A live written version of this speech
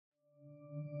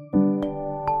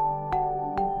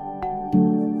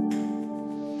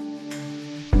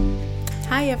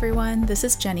everyone, this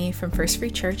is Jenny from First Free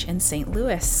Church in St.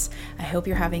 Louis. I hope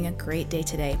you're having a great day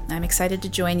today. I'm excited to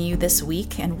join you this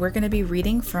week, and we're going to be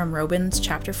reading from Romans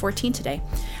chapter 14 today.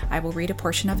 I will read a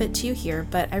portion of it to you here,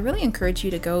 but I really encourage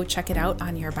you to go check it out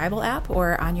on your Bible app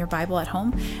or on your Bible at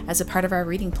home as a part of our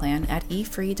reading plan at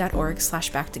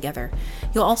efree.org/backtogether.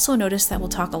 You'll also notice that we'll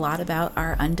talk a lot about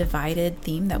our undivided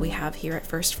theme that we have here at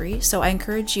First Free, so I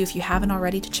encourage you, if you haven't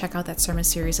already, to check out that sermon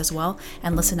series as well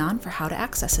and listen on for how to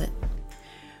access it.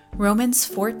 Romans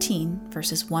 14,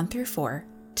 verses 1 through 4,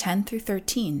 10 through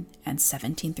 13, and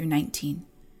 17 through 19.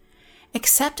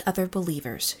 Accept other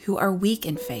believers who are weak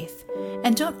in faith,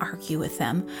 and don't argue with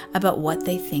them about what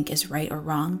they think is right or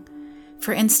wrong.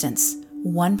 For instance,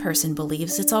 one person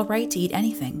believes it's all right to eat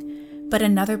anything, but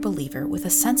another believer with a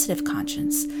sensitive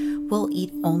conscience will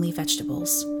eat only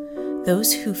vegetables.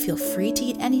 Those who feel free to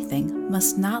eat anything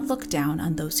must not look down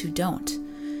on those who don't.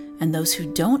 And those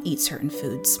who don't eat certain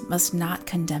foods must not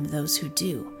condemn those who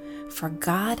do, for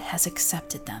God has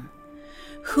accepted them.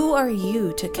 Who are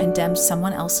you to condemn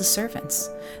someone else's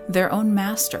servants? Their own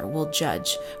master will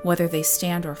judge whether they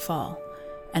stand or fall,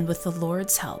 and with the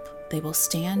Lord's help, they will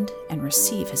stand and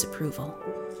receive his approval.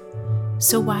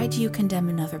 So why do you condemn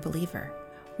another believer?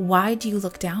 Why do you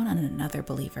look down on another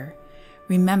believer?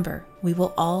 Remember, we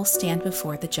will all stand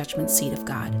before the judgment seat of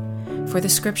God. For the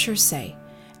scriptures say,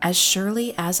 "As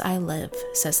surely as I live,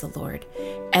 says the Lord,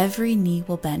 every knee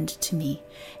will bend to me,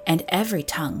 and every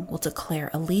tongue will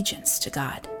declare allegiance to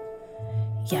God."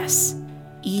 Yes,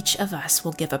 each of us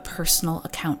will give a personal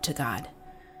account to God.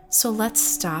 So let's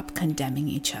stop condemning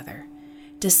each other.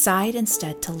 Decide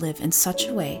instead to live in such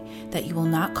a way that you will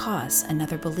not cause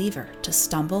another believer to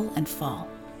stumble and fall.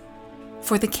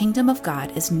 For the kingdom of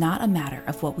God is not a matter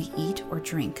of what we eat or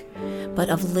drink, but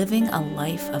of living a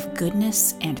life of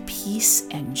goodness and peace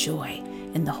and joy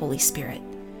in the Holy Spirit.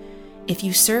 If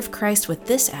you serve Christ with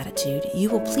this attitude, you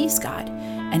will please God,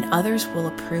 and others will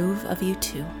approve of you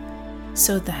too.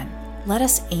 So then, let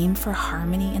us aim for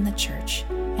harmony in the church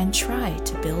and try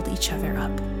to build each other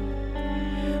up.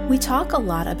 We talk a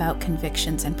lot about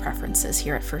convictions and preferences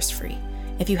here at First Free.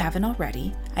 If you haven't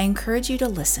already, I encourage you to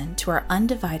listen to our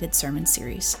Undivided sermon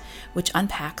series, which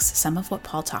unpacks some of what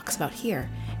Paul talks about here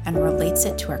and relates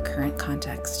it to our current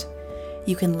context.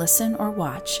 You can listen or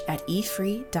watch at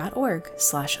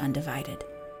efree.org/undivided.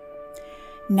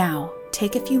 Now,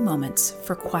 take a few moments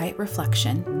for quiet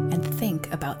reflection and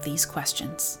think about these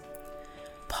questions.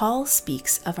 Paul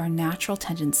speaks of our natural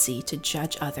tendency to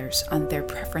judge others on their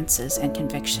preferences and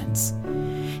convictions.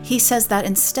 He says that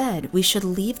instead we should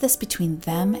leave this between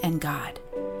them and God.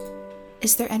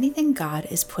 Is there anything God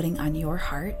is putting on your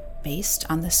heart based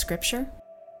on this scripture?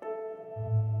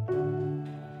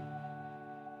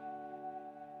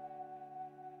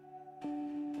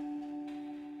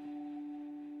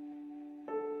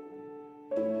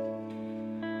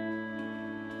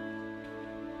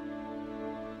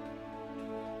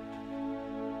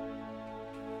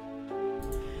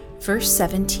 Verse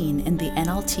 17 in the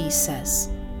NLT says,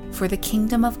 "For the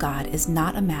kingdom of God is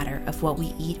not a matter of what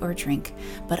we eat or drink,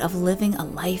 but of living a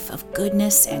life of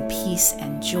goodness and peace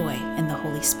and joy in the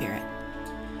Holy Spirit."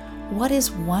 What is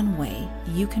one way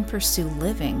you can pursue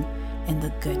living in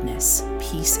the goodness,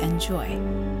 peace, and joy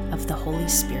of the Holy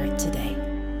Spirit today?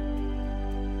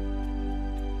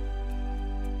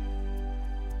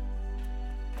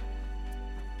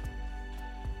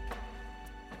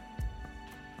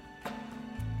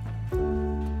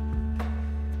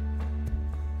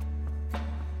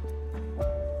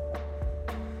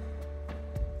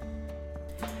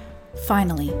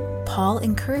 Finally, Paul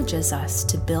encourages us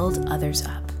to build others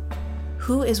up.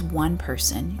 Who is one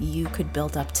person you could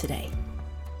build up today?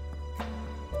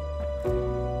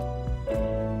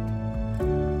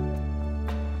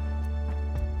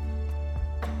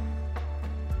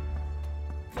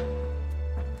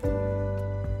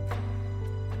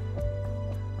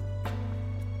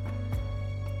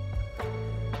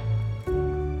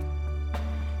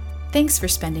 Thanks for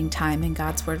spending time in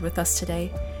God's Word with us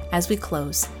today. As we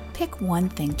close, pick one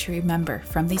thing to remember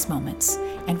from these moments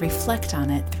and reflect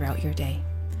on it throughout your day.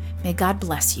 May God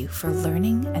bless you for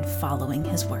learning and following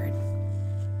His Word.